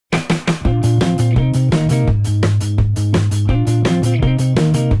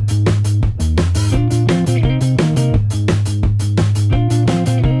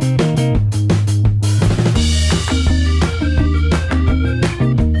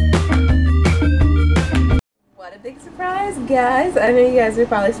guys, I know you guys are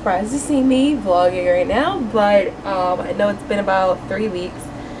probably surprised to see me vlogging right now, but I know it's been about 3 weeks.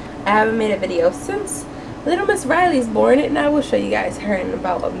 I haven't made a video since little Miss Ryleigh's born, and I will show you guys her in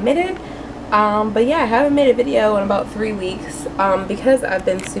about a minute. But yeah, I haven't made a video in about 3 weeks because I've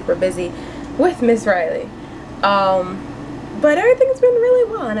been super busy with Miss Ryleigh. But everything's been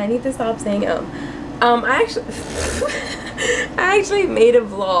really well, and I need to stop saying I actually made a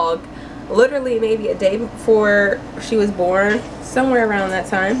vlog literally maybe a day before she was born, somewhere around that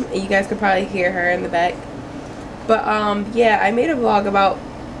time. You guys could probably hear her in the back. But yeah, I made a vlog about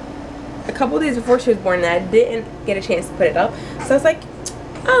a couple days before she was born, and I didn't get a chance to put it up, so I was like,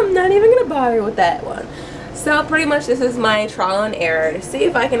 I'm not even gonna bother with that one. So pretty much this is my trial and error to see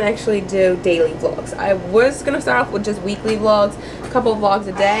if I can actually do daily vlogs. I was gonna start off with just weekly vlogs, a couple of vlogs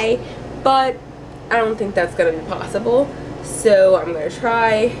a day, but I don't think that's gonna be possible. So I'm gonna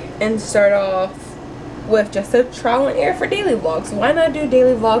try and start off with just a trial and error for daily vlogs. Why not do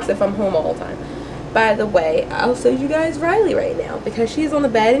daily vlogs if I'm home all the time? By the way, I'll show you guys Ryleigh right now because she's on the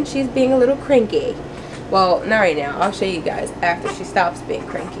bed and she's being a little cranky. Well, not right now. I'll show you guys after she stops being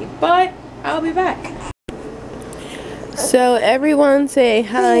cranky, but I'll be back. So everyone say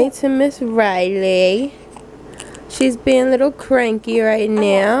hi to Miss Ryleigh. She's being a little cranky right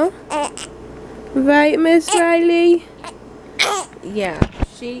now. Right, Miss Ryleigh? Yeah,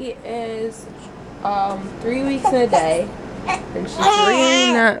 she is 3 weeks in a day, and she's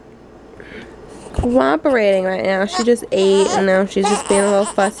really not cooperating right now. She just ate, and now she's just being a little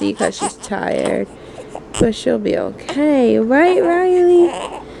fussy because she's tired. But she'll be okay, right,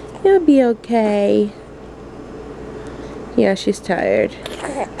 Ryleigh? You'll be okay. Yeah, she's tired.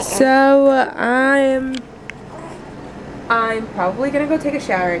 So I'm probably gonna go take a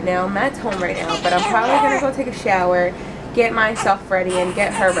shower now. Matt's home right now, but I'm probably gonna go take a shower, get myself ready, and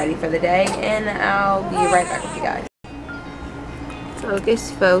get her ready for the day, and I'll be right back with you guys.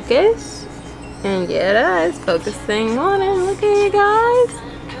 Focus, focus. And yeah, it's focusing on it. Look at you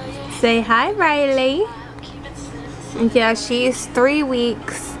guys. Say hi, Ryleigh. Yeah, she's 3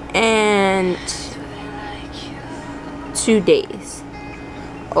 weeks and 2 days.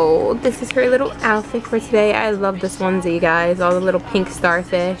 Oh, this is her little outfit for today. I love this onesie, guys. All the little pink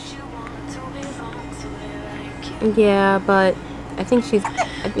starfish. Yeah, but I think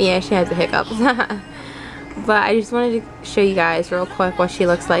yeah, she has the hiccups. But I just wanted to show you guys real quick what she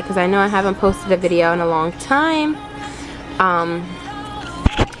looks like, because I know I haven't posted a video in a long time.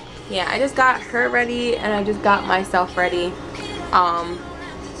 Yeah, I just got her ready and I just got myself ready.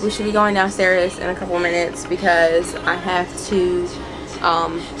 We should be going downstairs in a couple minutes because I have to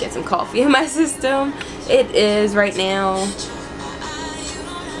get some coffee in my system. It is right now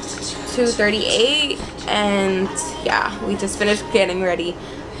 2:38, and yeah, we just finished getting ready.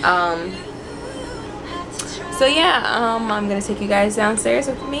 So yeah, I'm gonna take you guys downstairs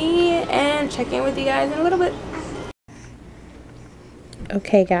with me and check in with you guys in a little bit.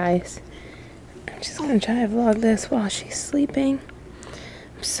 Okay guys, I'm just gonna try to vlog this while she's sleeping.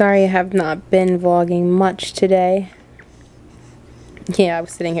 I'm sorry I have not been vlogging much today. Yeah, I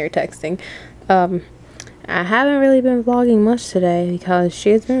was sitting here texting. I haven't really been vlogging much today because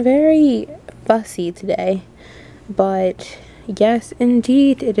she has been very fussy today. But yes,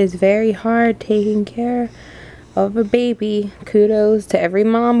 indeed, it is very hard taking care of a baby. Kudos to every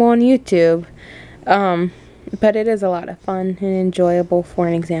mom on YouTube. But it is a lot of fun and enjoyable. For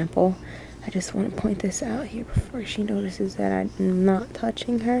an example, I just want to point this out here before she notices that I'm not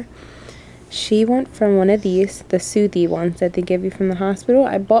touching her. She went from one of these, the Soothy ones that they give you from the hospital.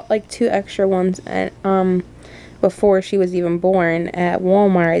 I bought like 2 extra ones at before she was even born at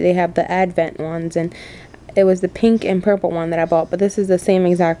Walmart. They have the Advent ones, and it was the pink and purple one that I bought, but this is the same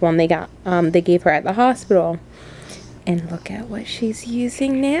exact one they gave her at the hospital. And look at what she's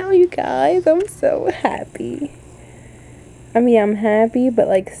using now, you guys. I'm so happy. I mean, I'm happy, but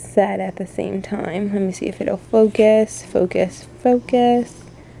like sad at the same time. Let me see if it'll focus. Focus, focus.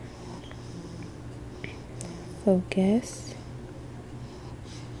 Focus.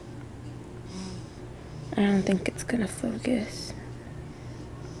 I don't think it's gonna focus.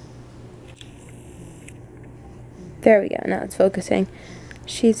 There we go, now it's focusing.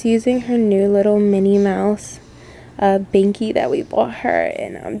 She's using her new little Minnie Mouse binky that we bought her,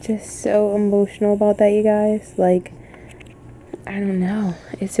 and I'm just so emotional about that, you guys. Like, I don't know,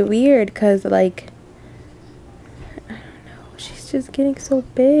 it's weird because like, I don't know, she's just getting so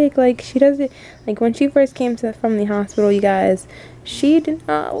big. Like, she doesn't, like when she first came from the hospital, you guys, she did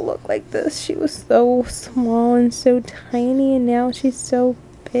not look like this. She was so small and so tiny, and now she's so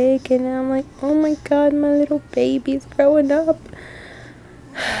big, and I'm like, oh my god, my little baby's growing up.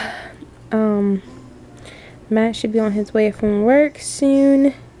 Matt should be on his way from work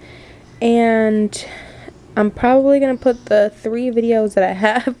soon. And I'm probably going to put the 3 videos that I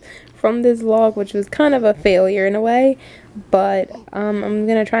have from this vlog, which was kind of a failure in a way. But I'm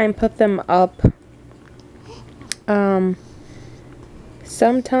going to try and put them up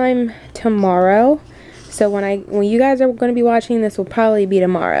sometime tomorrow. So when you guys are going to be watching this will probably be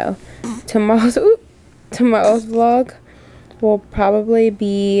tomorrow. Tomorrow's vlog will probably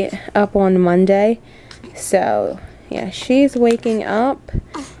be up on Monday. So yeah, she's waking up,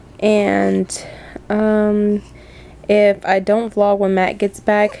 and if I don't vlog when Matt gets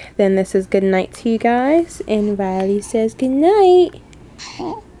back, then this is good night to you guys. And Ryleigh says good night.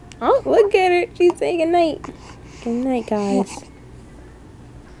 Oh, look at her, she's saying good night. Good night, guys.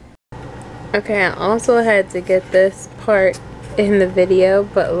 Okay, I also had to get this part in the video,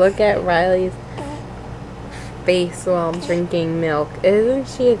 but look at Ryleigh's face while drinking milk. Isn't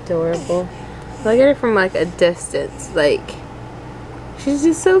she adorable? Look at her from like a distance. Like, she's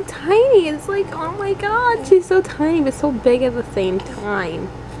just so tiny. It's like, oh my god, she's so tiny but so big at the same time.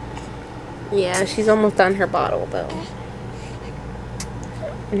 Yeah, she's almost done her bottle though.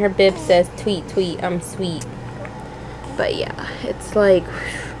 And her bib says, tweet, tweet, I'm sweet. But yeah, it's like,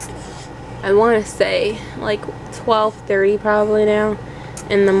 I want to say like 12:30 probably now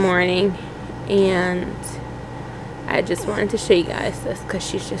in the morning. And I just wanted to show you guys this because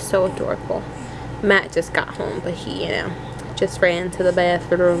she's just so adorable. Matt just got home, but he, you know, just ran to the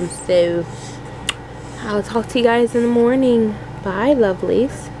bathroom. So I'll talk to you guys in the morning. Bye,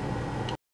 lovelies.